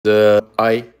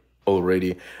I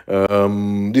already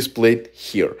displayed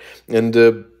here. And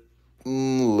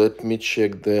let me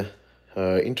check the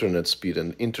internet speed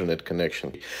and internet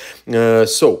connection.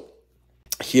 So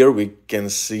here we can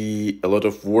see a lot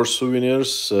of war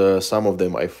souvenirs. Some of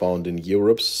them I found in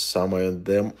Europe, some of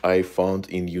them I found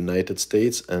in United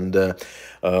States. And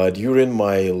during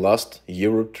my last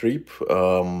Europe trip,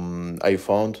 I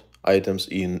found items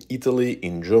in Italy,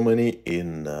 in Germany,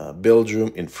 in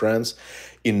Belgium, in France,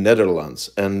 in Netherlands,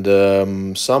 and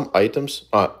some items.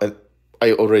 I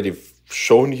already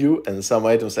shown you, and some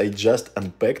items I just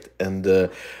unpacked, and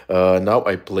now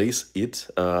I place it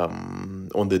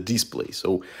on the display,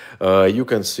 so you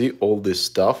can see all this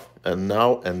stuff. And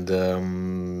now and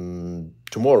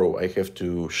tomorrow I have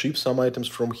to ship some items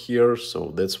from here,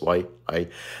 so that's why I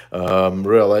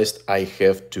realized I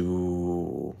have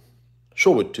to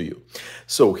show it to you.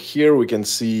 So here we can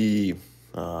see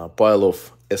a pile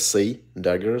of SA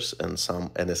daggers and some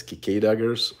NSKK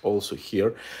daggers. Also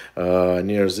here,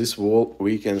 near this wall,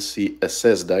 we can see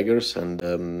SS daggers and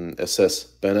SS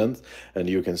pennant, and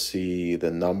you can see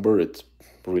the number. It's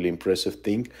really impressive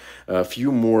thing. A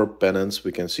few more pennants.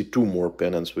 We can see two more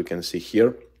pennants. We can see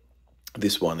here.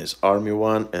 This one is Army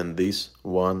one, and this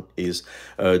one is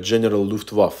General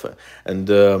Luftwaffe. And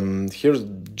here's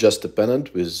just a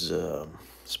pennant with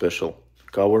special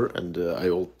cover, and I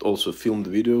also filmed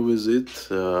video with it.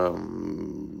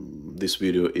 This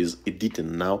video is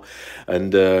editing now,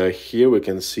 and here we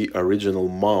can see original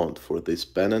mount for this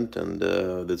pennant, and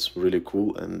that's really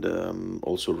cool and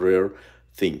also rare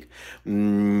thing.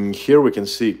 Here we can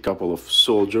see a couple of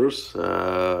soldiers.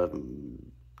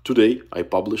 Today I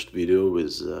published video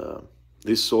with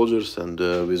these soldiers and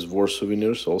with war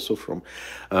souvenirs also from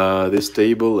this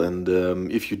table. And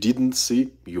if you didn't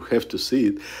see, you have to see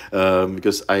it,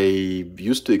 because I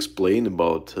used to explain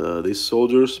about these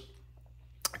soldiers,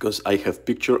 because I have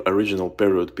original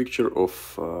period picture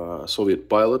of Soviet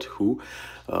pilot who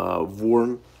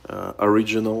worn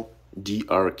original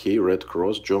DRK, Red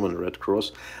Cross, German Red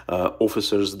Cross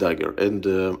officer's dagger. And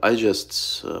I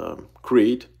just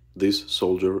create this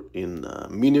soldier in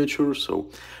miniature, so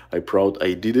I'm proud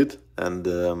I did it, and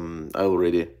I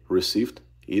already received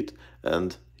it,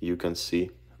 and you can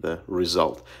see the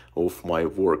result of my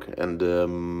work. And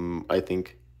I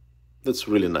think that's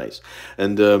really nice.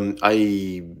 And I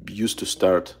used to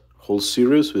start whole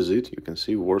series with it. You can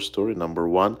see War Story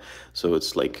 #1, so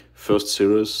it's like first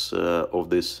series of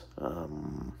this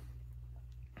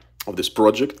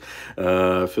project,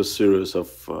 first series of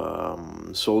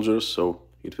soldiers, so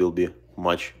it will be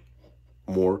much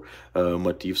more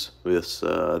motifs with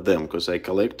them, because I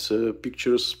collect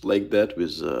pictures like that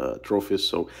with trophies.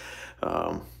 So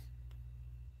I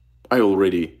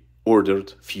already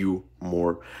ordered few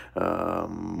more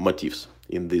motifs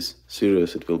in this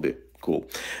series. It will be cool.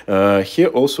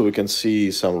 Here also we can see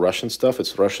some Russian stuff.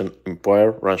 It's Russian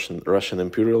Empire, Russian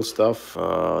Imperial stuff.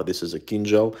 This is a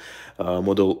Kinjal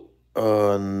model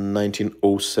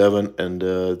 1907, and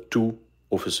two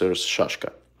officers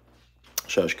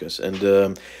Shashkas.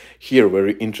 And here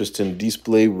very interesting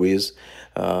display with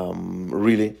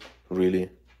really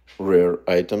rare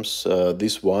items.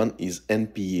 This one is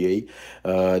NPA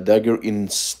dagger in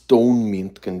stone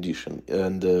mint condition,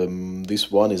 and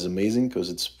this one is amazing because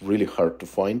it's really hard to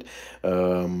find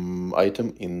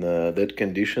item in that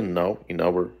condition now in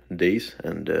our days.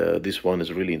 And this one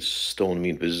is really in stone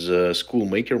mint with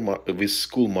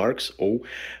school marks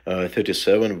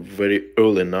 037, very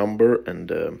early number,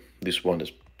 and this one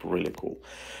is really cool.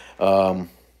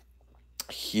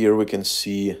 Here we can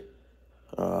see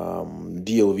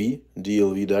DLV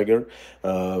dagger,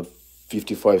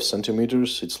 55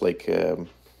 centimeters. It's like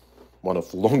one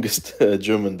of longest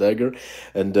German dagger,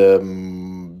 and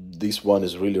this one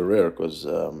is really rare because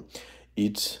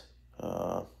it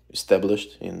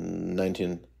established in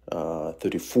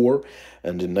 1934,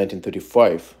 and in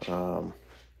 1935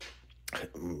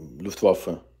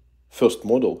 Luftwaffe first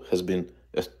model has been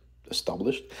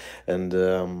established, and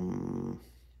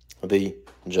they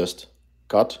just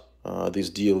cut these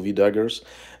DLV daggers,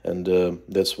 and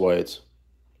that's why it's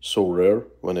so rare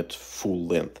when it's full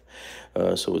length.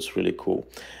 So it's really cool.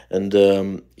 And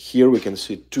here we can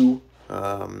see two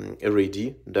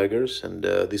RAD daggers, and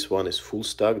this one is full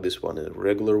stock, this one is a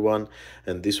regular one,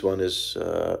 and this one is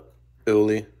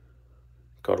early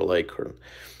Karl Eichhorn.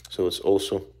 So it's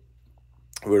also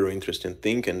very interesting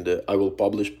thing, and I will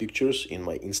publish pictures in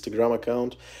my Instagram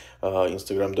account,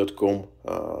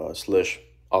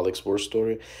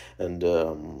 instagram.com/AlexWarStory, and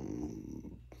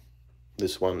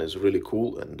this one is really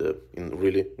cool and in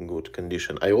really good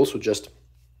condition. I also just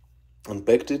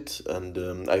unpacked it,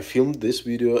 and I filmed this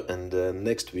video, and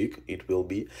next week it will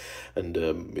be, and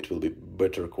it will be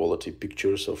better quality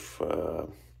pictures of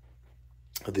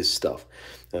this stuff,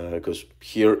 because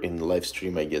here in live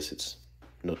stream I guess it's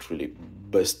not really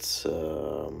best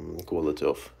quality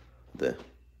of the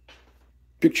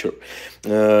picture.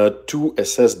 Two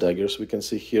SS daggers we can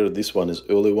see here. This one is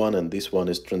early one, and this one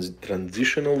is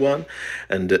transitional one.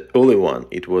 And the early one,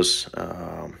 it was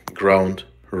ground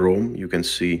Rome. You can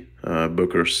see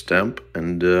Booker's stamp,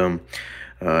 and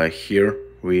here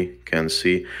we can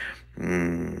see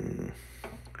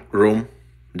Rome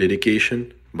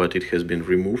dedication, but it has been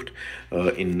removed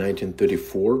in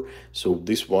 1934. So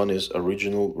this one is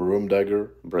original Rome dagger,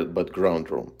 but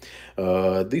ground Rome.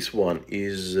 This one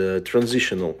is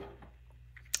transitional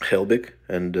Helbig,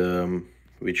 and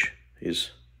which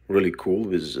is really cool,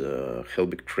 with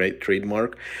Helbig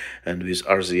trademark and with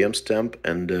RZM stamp,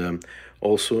 and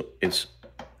also it's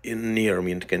in near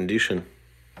mint condition.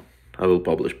 I will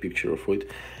publish picture of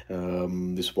it.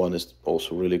 This one is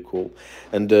also really cool.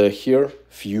 And here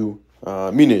few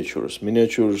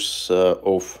miniatures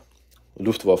of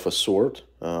Luftwaffe sword,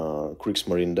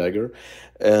 Kriegsmarine dagger,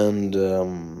 and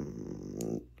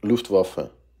Luftwaffe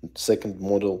second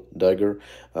model dagger,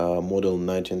 model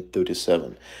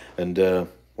 1937. And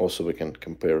also we can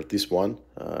compare this one,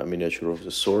 miniature of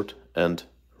the sword, and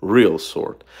real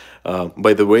sword.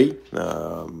 By the way,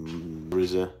 there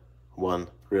is one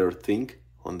rare thing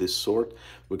on this sword.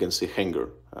 We can see hanger.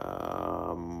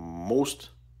 Most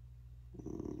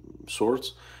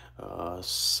swords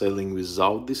selling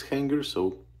without this hanger,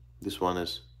 so this one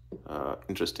is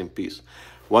interesting piece.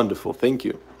 Wonderful, thank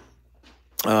you.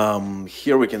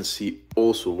 Here we can see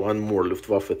also one more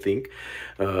Luftwaffe thing.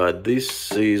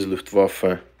 This is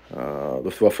Luftwaffe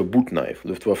boot knife.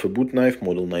 Luftwaffe boot knife,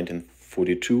 model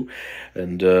 1942,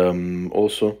 and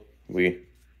also we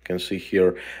can see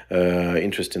here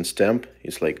interesting stamp.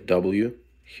 It's like W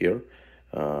here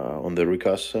on the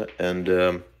Ricasa, and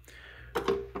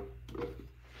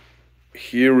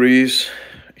here is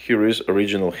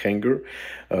original hanger,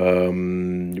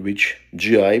 which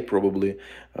GI probably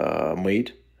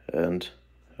made, and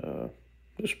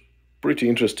it's pretty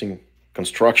interesting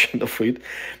construction of it.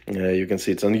 You can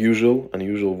see it's unusual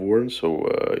worn, so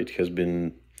it has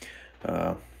been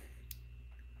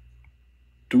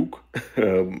took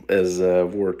as a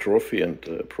war trophy, and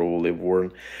probably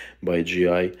worn by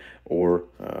GI or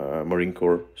Marine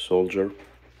Corps soldier.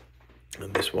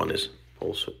 And this one is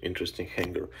also interesting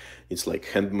hanger. It's like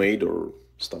handmade or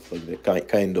stuff like that,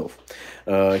 kind of.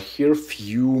 Here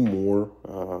few more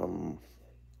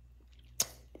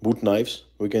boot knives.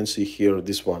 We can see here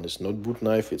this one is not boot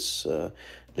knife, it's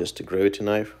just a gravity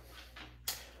knife,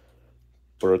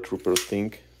 paratrooper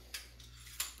thing.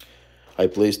 I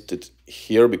placed it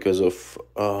here because of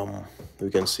we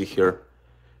can see here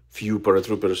few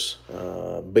paratroopers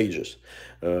badges,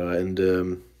 and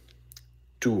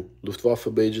two Luftwaffe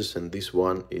badges, and this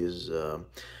one is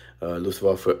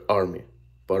Luftwaffe Army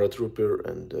paratrooper,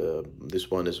 and this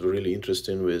one is really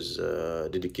interesting, with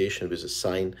dedication, with a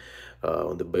sign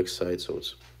on the back side, so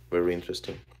it's very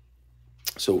interesting.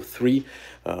 So four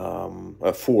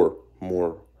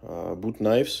more boot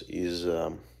knives is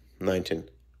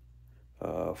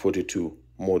 1942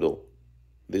 model,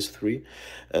 this three,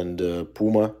 and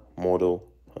Puma model,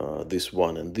 this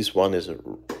one, and this one is a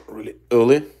really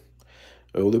early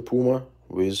Puma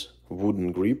with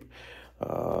wooden grip,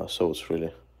 so it's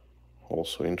really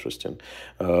also interesting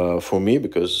for me,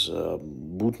 because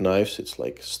boot knives, it's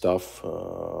like stuff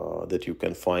that you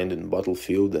can find in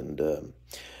battlefield, and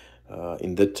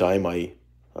in that time I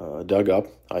dug up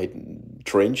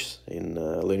trenches in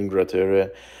Leningrad area.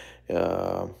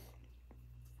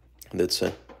 That's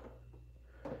a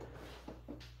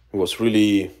was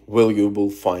really valuable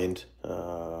find.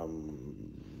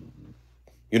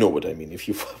 You know what I mean, if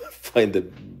you find a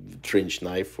trench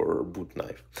knife or boot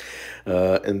knife.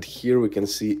 And here we can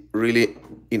see really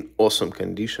in awesome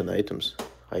condition items.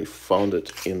 I found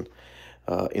it in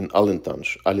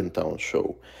Allentown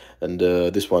show, and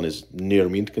this one is near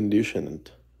mint condition, and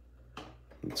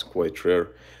it's quite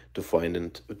rare to find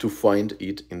it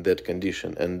in that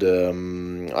condition. And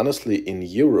honestly, in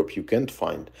Europe you can't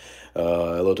find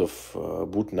a lot of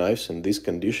boot knives in this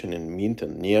condition, in mint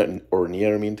and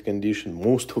near mint condition.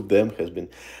 Most of them has been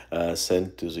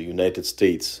sent to the United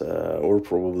States, or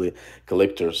probably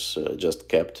collectors just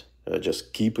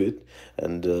keep it,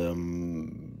 and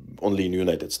only in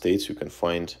United States you can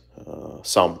find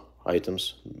some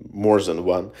items, more than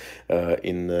one,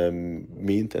 in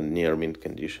mint and near mint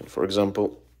condition. For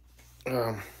example,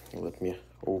 let me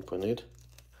open it.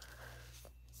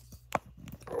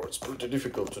 Oh, it's pretty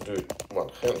difficult to do it one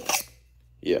hand.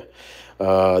 Yeah,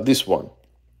 this one.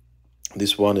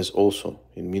 This one is also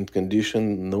in mint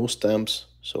condition, no stamps,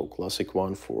 so classic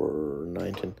one for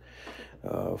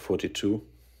 1942.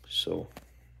 So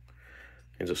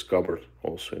in the scabbard,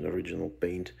 also in original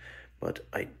paint, but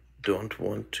I don't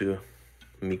want to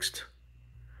mix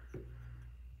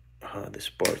these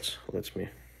parts. Let me.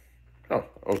 Oh,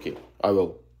 okay. I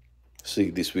will see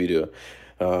this video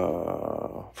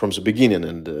from the beginning,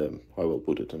 and I will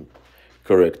put it in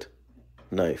correct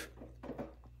knife.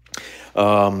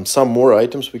 Some more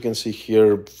items we can see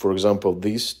here. For example,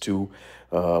 these two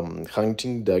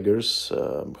hunting daggers,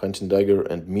 hunting dagger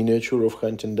and miniature of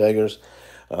hunting daggers.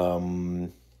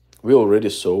 We already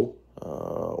saw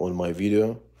on my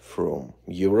video from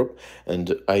Europe,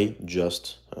 and I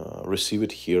just received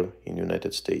it here in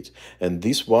United States. And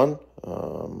this one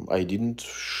I didn't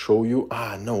show you.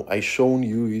 No, I shown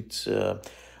you it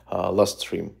last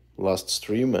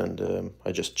stream, and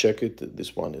I just checked it.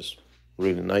 This one is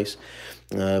really nice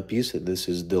piece. This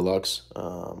is deluxe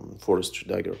forestry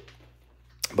dagger.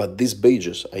 But these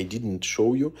badges I didn't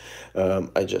show you.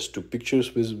 I just took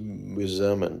pictures with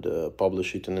them and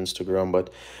publish it on Instagram. But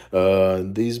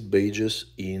these badges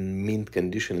in mint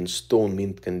condition, in stone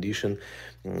mint condition,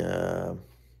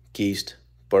 cased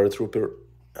paratrooper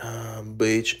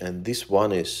badge, and this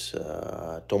one is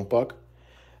Tompak,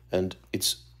 and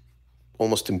it's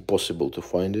almost impossible to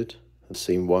find it. The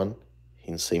same one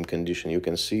in same condition. You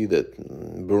can see that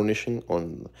burnishing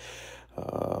on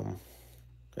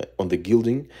the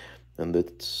gilding, and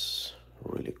that's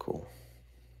really cool.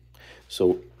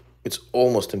 So it's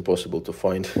almost impossible to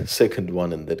find second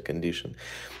one in that condition.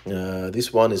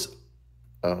 This one is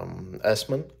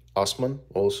Asman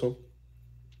also,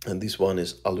 and this one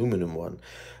is aluminum one,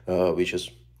 which is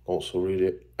also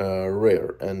really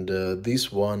rare. And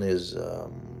this one is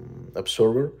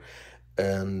absorber,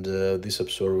 and this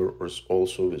absorber is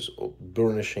also is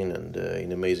burnishing and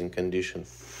in amazing condition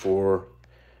for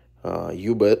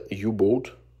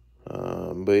U-boat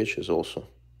badge is also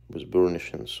with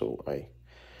burnishing, so I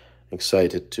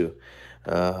excited to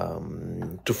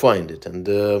find it, and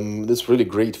that's really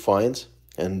great find,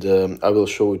 and I will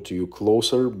show it to you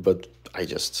closer, but I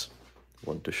just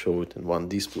want to show it in one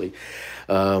display.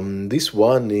 This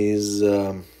one is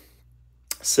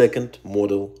second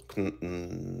model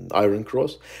Iron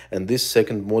Cross, and this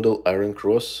second model Iron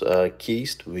Cross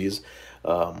cased with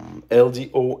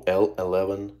LDO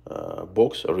L11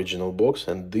 box, original box,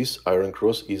 and this Iron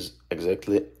Cross is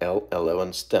exactly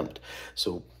L11 stamped.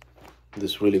 So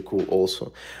this is really cool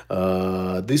also.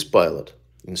 This pilot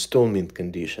in stone mint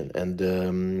condition, and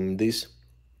this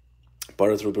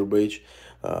paratrooper badge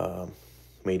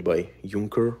made by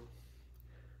Junker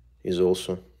is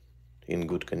also in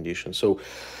good condition. So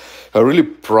I'm really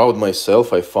proud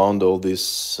myself. I found all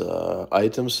these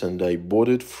items, and I bought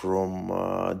it from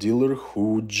a dealer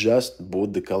who just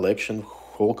bought the collection,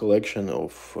 whole collection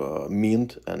of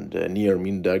mint and near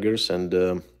mint daggers, and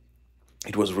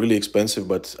it was really expensive,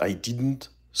 but I didn't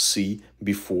see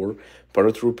before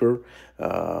paratrooper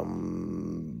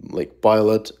like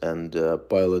pilot and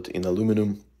pilot in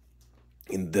aluminum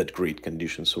in that great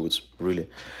condition. So it's really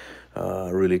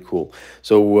really cool.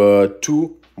 So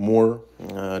two more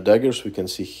daggers we can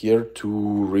see here,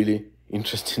 two really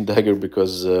interesting dagger,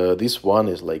 because this one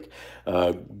is like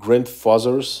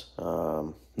grandfather's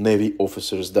Navy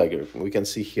officer's dagger. We can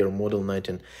see here model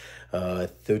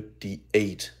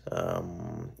 1938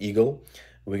 Eagle.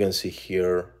 We can see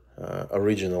here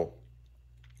original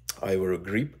ivory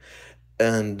grip,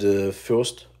 and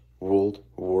First World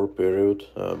War period,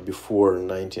 before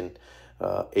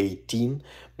 1918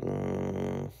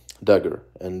 dagger,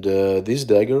 and this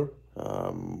dagger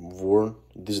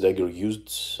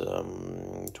used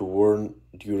to worn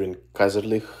during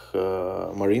Kaiserlich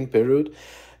Marine period,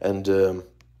 and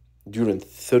during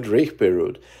Third Reich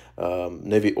period,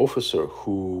 Navy officer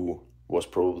who was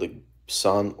probably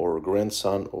son or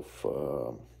grandson of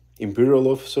imperial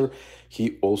officer,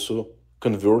 he also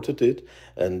converted it,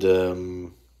 and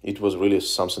it was really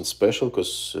something special,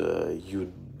 because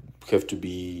you have to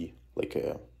be like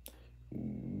a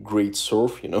great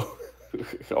surf, you know,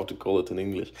 how to call it in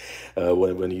English,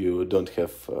 when you don't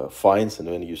have fines, and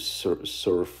when you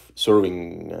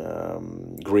serving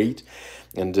great,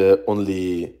 and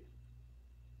only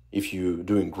if you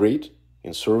doing great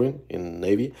in serving in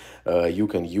Navy, you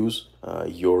can use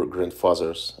your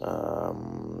grandfather's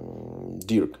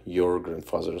dirk, your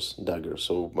grandfather's dagger.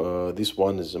 So this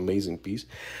one is amazing piece,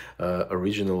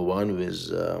 original one with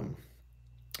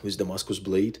Damascus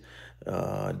blade,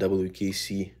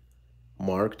 WKC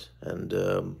marked, and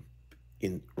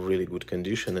in really good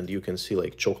condition, and you can see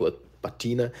like chocolate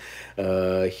patina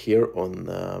here on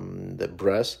the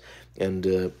brass,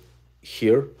 and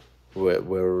here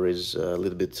where is a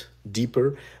little bit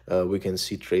deeper, we can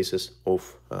see traces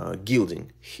of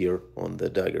gilding here on the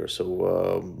dagger.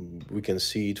 So we can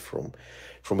see it from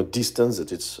a distance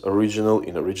that it's original,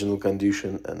 in original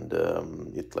condition, and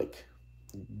it like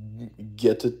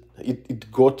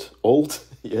it got old.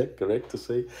 Yeah, correct to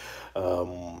say,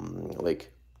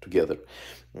 like together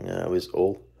with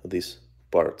all these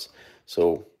parts,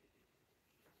 so,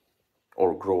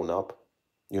 or grown up,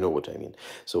 you know what I mean.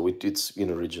 So it's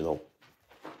in original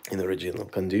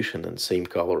condition, and same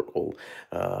color, all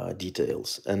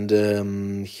details. And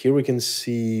here we can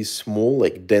see small,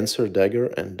 like denser dagger,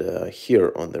 and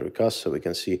here on the recassa we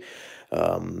can see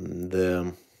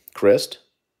the crest,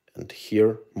 and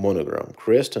here monogram.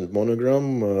 Crest and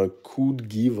monogram could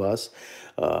give us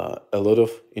a lot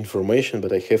of information,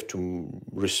 but I have to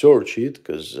research it,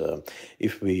 because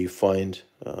if we find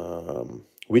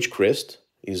which crest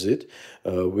is it,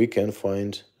 we can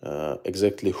find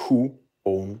exactly who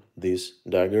own this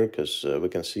dagger, because we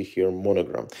can see here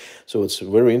monogram. So it's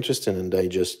very interesting, and I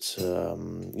just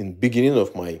in beginning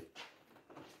of my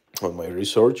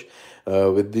research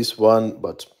with this one,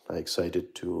 but I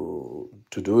excited to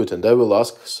do it, and I will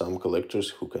ask some collectors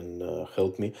who can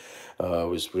help me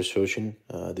with researching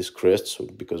this crest, so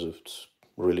because it's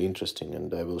really interesting,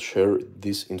 and I will share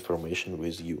this information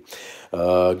with you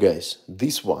guys.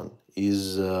 This one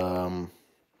is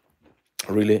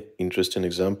really interesting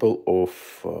example of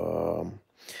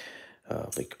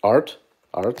like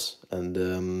arts, and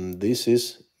this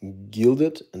is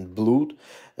gilded and blued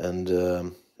and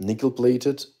nickel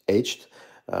plated etched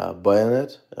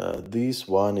bayonet. This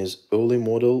one is early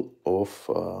model of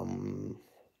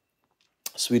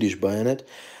Swedish bayonet,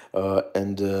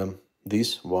 and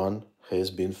this one has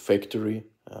been factory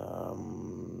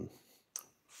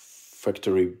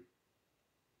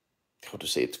how to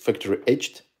say it, factory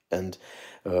etched, and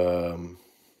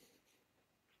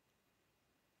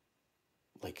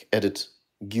like added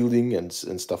gilding and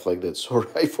stuff like that. Sorry,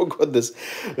 I forgot this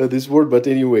word, but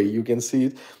anyway, you can see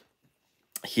it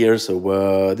here.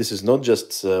 So this is not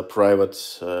just a private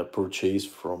purchase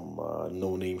from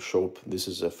no-name shop. This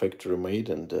is a factory made,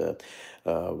 and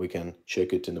we can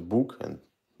check it in a book, and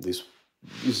this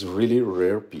is really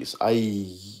rare piece. I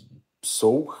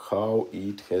saw how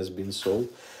it has been sold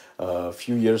a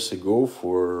few years ago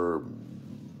for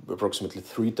approximately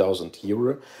 3,000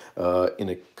 euro in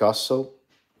a castle.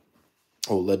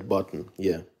 Oh, LED button.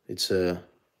 Yeah, it's a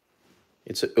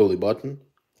early button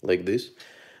like this,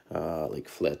 like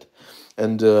flat.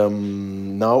 And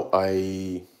now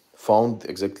I found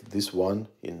exactly this one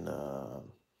in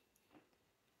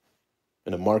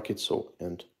a market. So,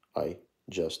 and I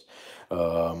just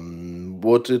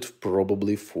bought it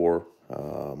probably for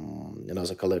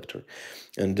another collector,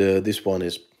 and this one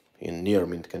is in near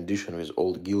mint condition, with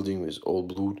old gilding, with old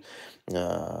blood,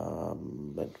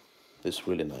 and it's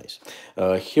really nice.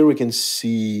 Here we can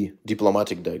see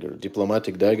diplomatic dagger,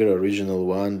 original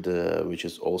one, which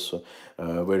is also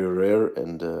very rare,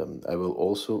 and I will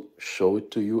also show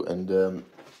it to you. And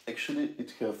actually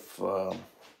it have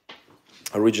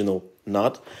original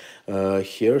knot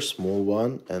here, small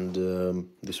one, and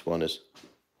this one is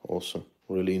also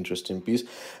really interesting piece,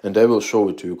 and I will show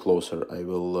it to you closer. I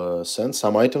will send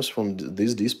some items from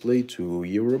this display to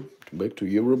Europe, back to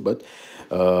Europe, but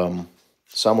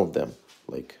some of them,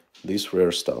 like this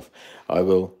rare stuff, I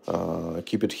will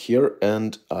keep it here,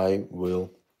 and I will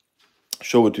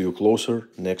show it to you closer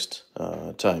next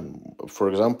time. For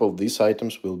example, these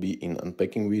items will be in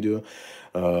unpacking video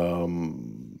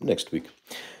next week.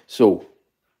 So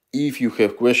if you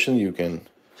have question, you can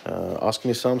ask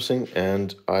me something,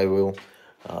 and I will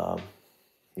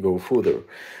go further.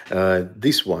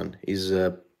 This one is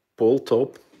a pole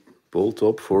top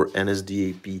for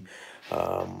NSDAP,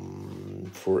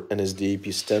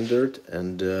 standard,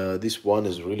 and this one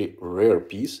is really rare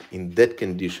piece. In that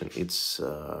condition, it's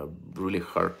really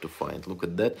hard to find. Look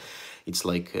at that. It's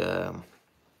like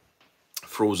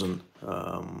frozen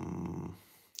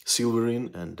silverine,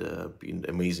 and in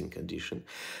amazing condition.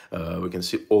 We can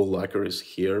see all lacquer is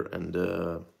here, and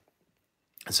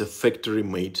it's a factory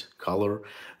made color,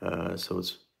 so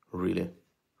it's really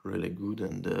good.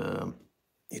 And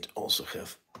it also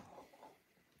have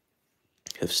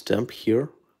stamp here.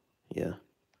 Yeah,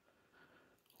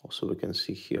 also we can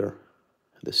see here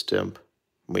the stamp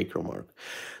maker mark.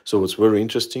 So it's very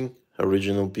interesting,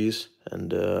 original piece.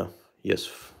 And yes,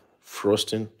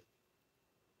 frosting.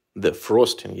 The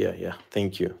frosting, yeah,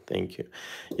 thank you.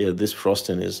 Yeah, this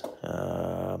frosting is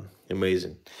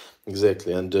amazing.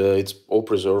 Exactly, and it's all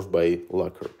preserved by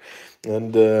lacquer.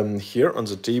 And here on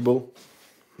the table,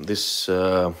 this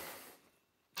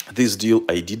this deal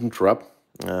I didn't wrap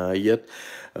yet,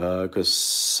 because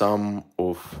some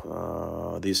of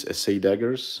these SA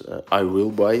daggers I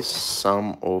will buy.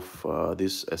 Some of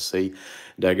these SA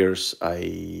daggers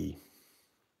I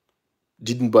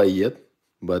didn't buy yet,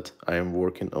 but I am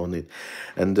working on it.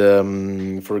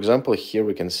 And for example, here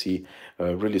we can see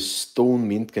really stone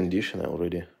mint condition. I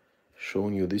already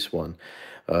shown you this one.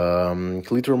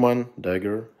 Klitterman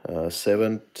dagger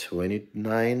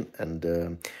 729,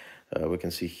 and we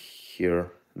can see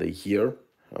here the year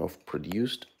of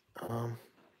produced.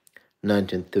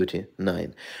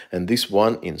 1939, and this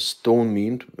one in stone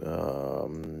mint,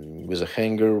 with a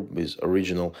hanger with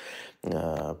original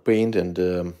paint, and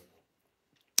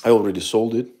I already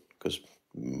sold it because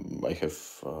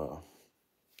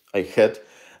I had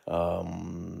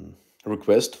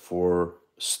request for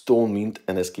stone mint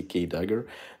and SKK dagger,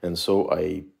 and so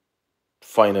I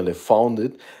finally found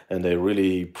it, and I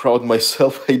really proud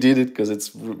myself I did it, because it's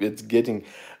getting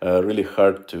really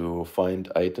hard to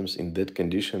find items in that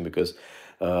condition, because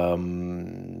a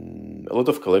lot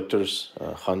of collectors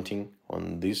hunting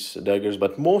on these daggers,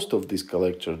 but most of these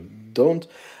collectors don't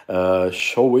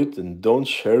show it and don't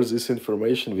share this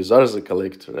information with us, a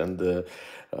collector, and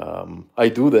I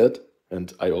do that,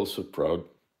 and I also proud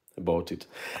about it.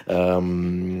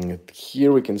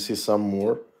 Here we can see some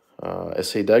more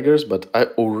SA daggers, but I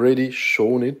already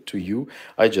shown it to you.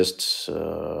 I just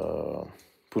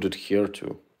put it here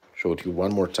to show it you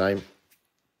one more time,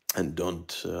 and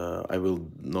don't I will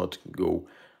not go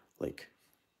like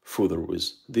further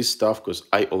with this stuff, because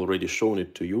I already shown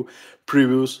it to you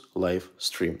previous live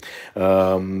stream.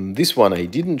 This one I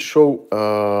didn't show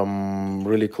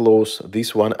really close.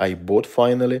 This one I bought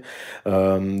finally.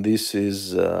 This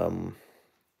is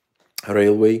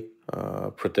railway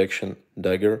protection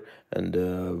dagger, and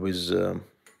with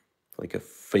like a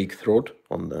fake throat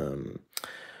on the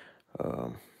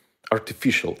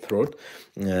artificial throat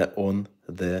on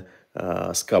the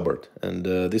scabbard, and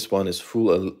this one is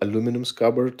full aluminum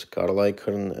scabbard,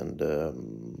 Carl-Icahn, and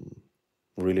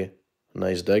really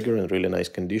nice dagger and really nice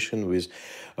condition, with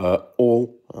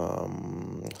all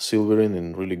silvering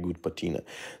and really good patina.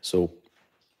 So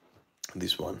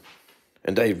this one,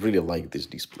 and I really like this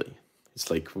display. It's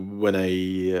like when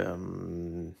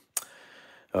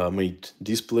I made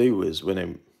display with, when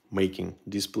I'm making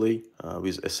display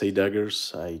with SA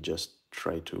daggers, I just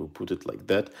try to put it like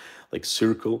that, like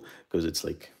circle, because it's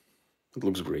like, it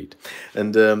looks great.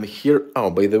 And here, oh,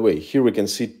 by the way, here we can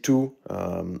see two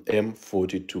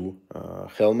M42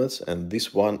 helmets, and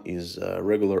this one is a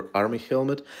regular army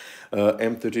helmet,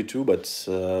 M32, but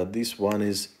this one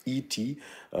is ET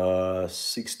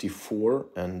 64,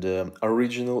 and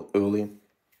original early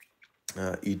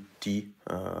ET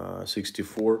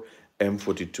 64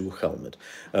 M42 helmet.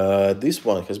 This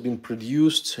one has been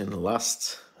produced in the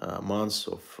last months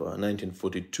of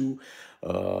 1942,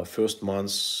 first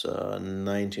months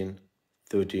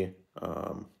 1930,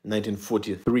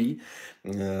 1943,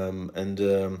 and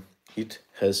it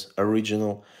has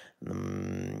original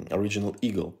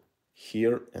eagle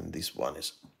here, and this one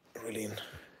is really in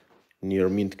near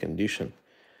mint condition.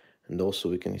 And also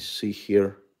we can see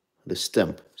here the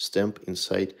stamp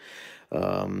inside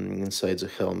inside the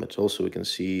helmet. Also we can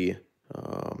see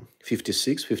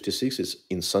 56 is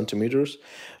in centimeters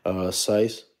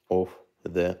size of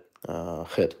the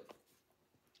head,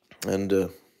 and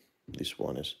this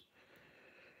one is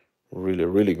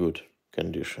really good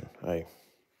condition.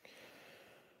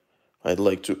 I'd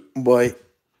like to buy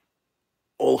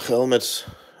all helmets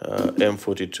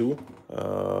M42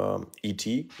 ET,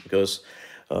 because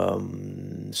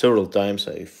several times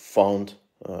I found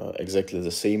exactly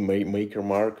the same maker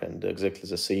mark and exactly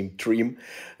the same trim.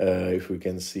 If we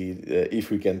can see,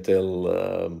 if we can tell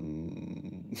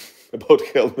about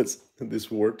helmets,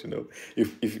 this word, you know,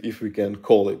 if we can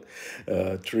call it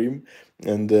trim,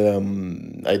 and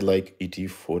I'd like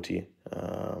ET40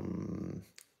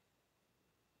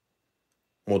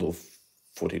 model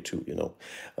 42, you know.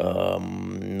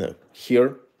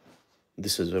 Here,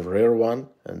 this is a rare one,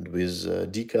 and with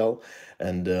decal,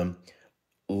 and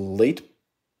late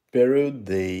period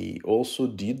they also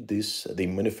did this, they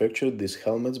manufactured these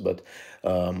helmets, but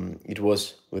it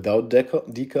was without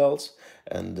decals,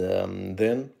 and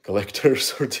then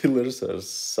collectors or dealers or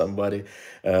somebody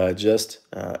just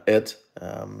add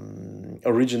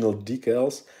original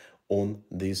decals on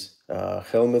these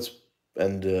helmets,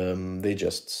 and they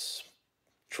just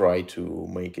try to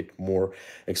make it more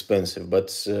expensive. But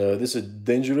this is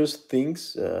dangerous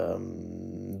things.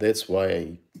 That's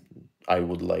why I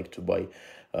would like to buy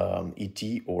ET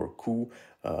or Q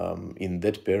in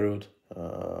that period.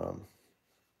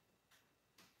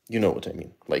 You know what I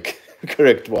mean, like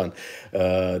correct one,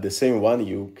 the same one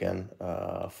you can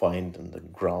find on the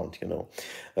ground, you know.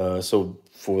 So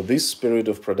for this period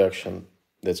of production,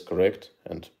 that's correct,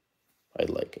 and I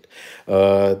like it.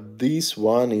 This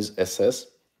one is SS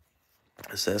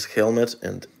helmet,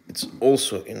 and it's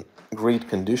also in great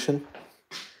condition.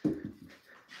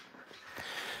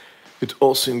 It's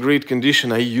also in great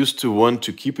condition. I used to want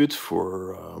to keep it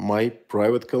for my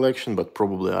private collection, but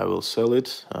probably I will sell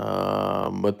it.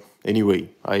 But anyway,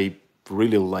 I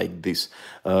really like this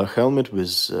helmet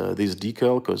with this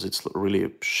decal because it's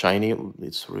really shiny,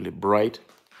 it's really bright,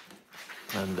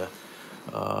 and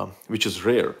which is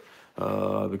rare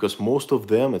because most of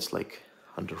them it's like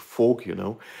under fog, you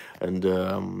know, and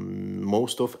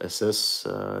most of SS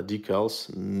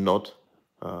decals not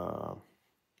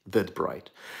that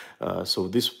bright. So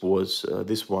this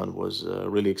one was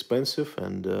really expensive,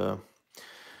 and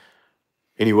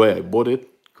anyway, I bought it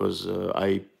because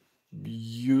I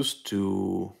used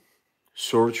to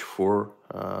search for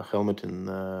helmet in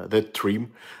that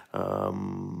trim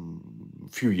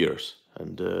few years,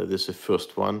 and this is the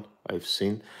first one I've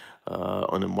seen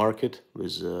on the market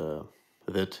with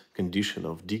that condition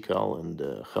of decal and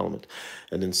helmet.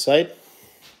 And inside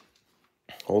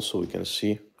also we can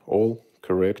see all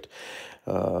correct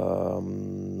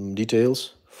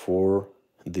details for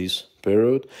this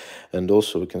period, and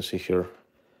also we can see here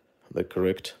the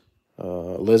correct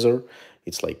leather.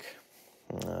 It's like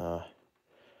a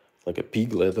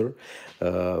pig leather,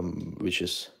 which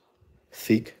is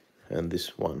thick, and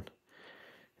this one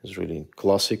is really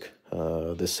classic.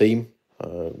 The same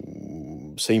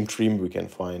trim we can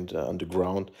find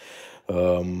underground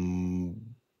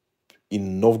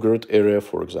in Novgorod area,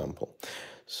 for example.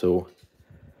 So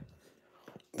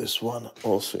this one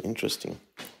also interesting.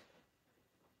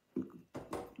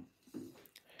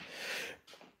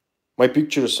 My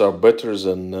pictures are better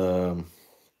than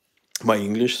my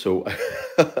English, so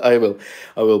I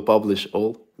will publish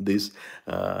all these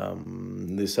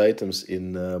items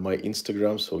in my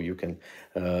Instagram, so you can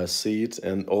see it,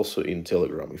 and also in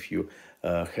Telegram if you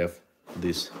have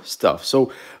this stuff.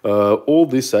 So all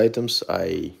these items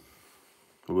I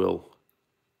will.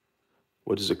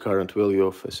 What is the current value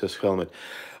of SS helmet?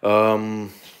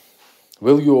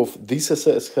 Value of this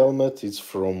SS helmet is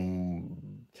from,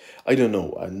 I don't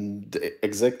know, and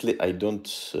exactly I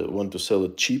don't want to sell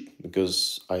it cheap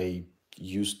because I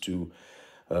used to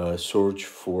search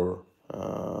for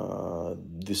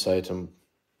this item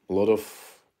a lot of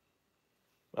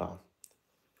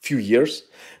few years,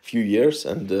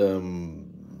 and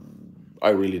I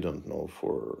really don't know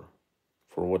for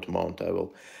what amount I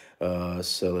will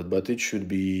sell it, but it should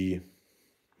be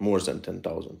more than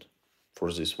 10,000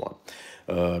 for this one,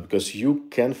 because you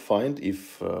can find,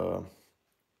 if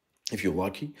you're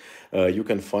lucky, you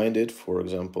can find it, for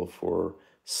example, for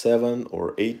 7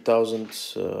 or 8,000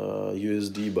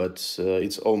 USD, but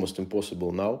it's almost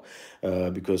impossible now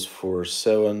because for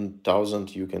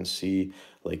 7,000 you can see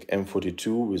like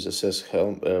M42 with SS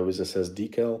with SS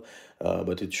decal,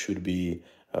 but it should be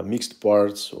mixed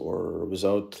parts or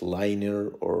without liner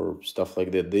or stuff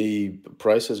like that. The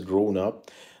price has grown up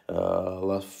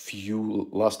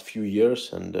last few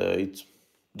years, and it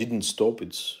didn't stop.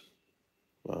 It's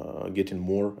getting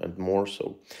more and more.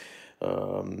 So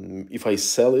if I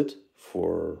sell it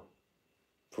for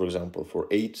example, for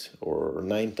 8 or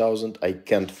 9,000, I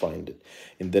can't find it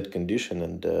in that condition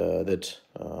and that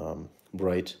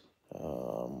bright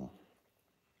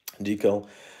decal.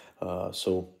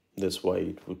 So that's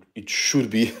why it should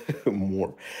be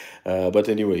more. But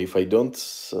anyway, if I don't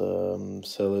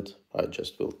sell it, I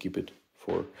just will keep it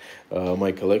for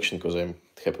my collection because I'm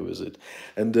happy with it.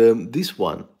 And this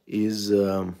one is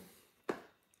a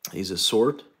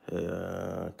sword,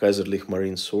 Kaiserlich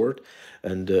Marine sword,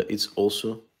 and it's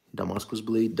also Damascus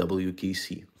blade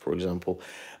WKC, for example.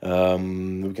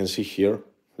 We can see here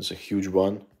it's a huge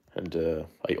one, and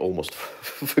I almost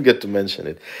forget to mention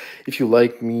it. If you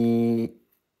like me,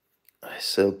 I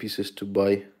sell pieces to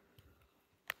buy.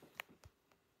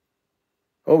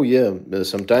 Oh yeah,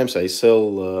 sometimes I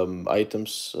sell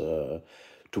items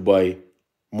to buy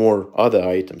more other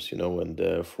items, you know,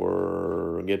 and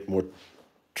for get more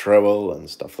travel and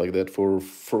stuff like that, for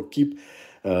keep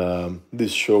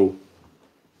this show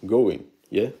going.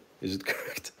 Yeah, is it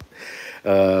correct?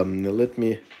 Let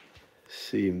me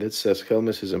see. That says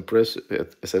helmet is impressive.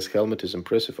 It says helmet is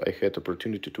impressive. I had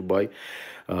opportunity to buy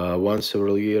one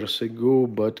several years ago,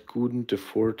 but couldn't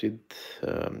afford it.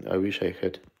 I wish I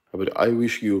had. But I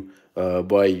wish you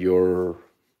buy your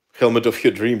helmet of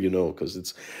your dream, because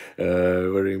it's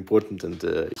very important and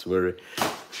it's very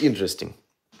interesting.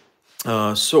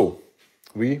 So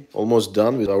we almost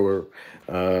done with our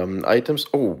items.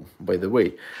 Oh, by the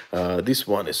way, this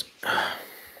one is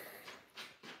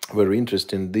very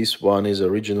interesting. This one is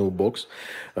original box,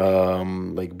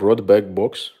 like broad back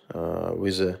box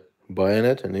with a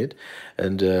bayonet in it,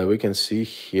 and we can see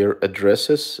here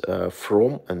addresses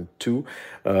from and to,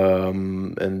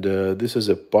 and this is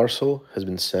a parcel has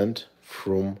been sent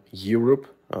from Europe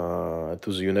to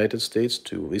the United States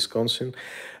to Wisconsin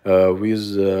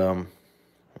with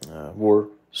war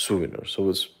souvenir. So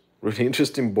it's really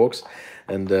interesting box,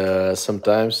 and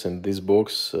sometimes in this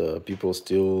box people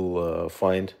still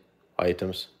find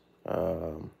items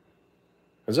and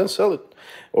then sell it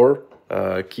or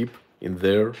keep in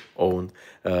their own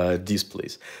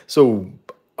displays. So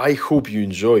I hope you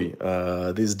enjoy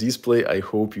this display. I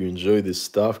hope you enjoy this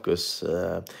stuff, because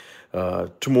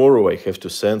tomorrow I have to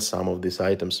send some of these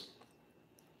items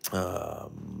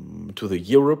to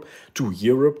Europe,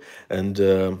 and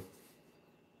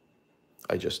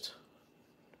I just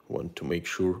want to make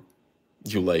sure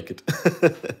you like it.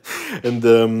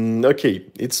 And okay,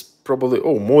 it's probably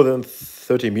more than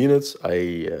 30 minutes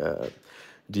I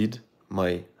did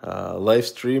my live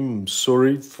stream.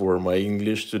 Sorry for my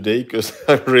English today, because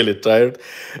I'm really tired,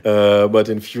 but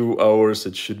in few hours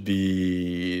it should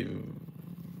be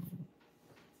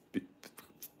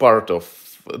part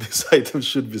of this item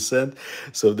should be sent,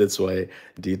 so that's why I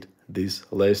did this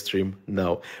live stream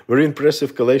now. Very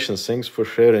impressive collections. Thanks for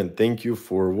sharing. Thank you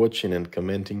for watching and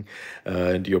commenting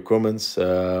and your comments.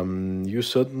 You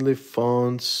certainly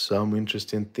found some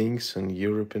interesting things on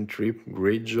European trip.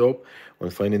 Great job on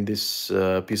finding these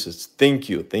pieces. Thank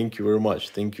you very much.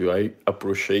 Thank you. I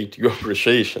appreciate your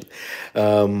appreciation,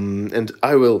 and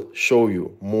I will show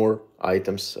you more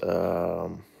items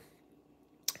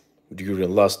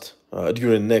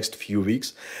during next few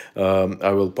weeks.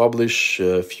 I will publish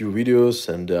a few videos,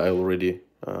 and I already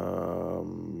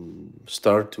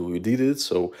start to edit it.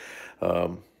 So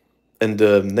and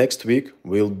next week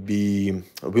will be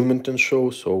a Wilmington show,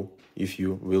 so if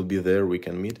you will be there, we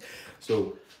can meet.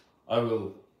 So I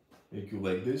will make you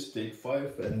like this, take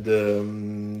 5,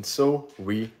 and so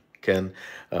we can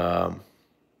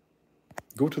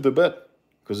go to the bed,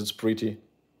 because it's pretty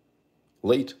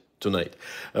late tonight.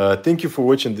 Thank you for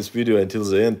watching this video until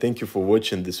the end. Thank you for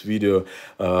watching this video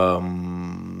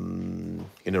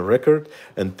in a record,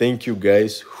 and thank you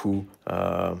guys who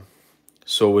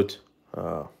saw it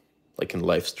like in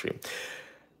live stream.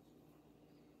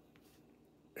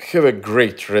 Have a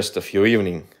great rest of your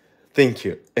evening. Thank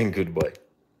you and goodbye,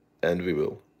 and we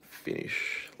will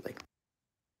finish.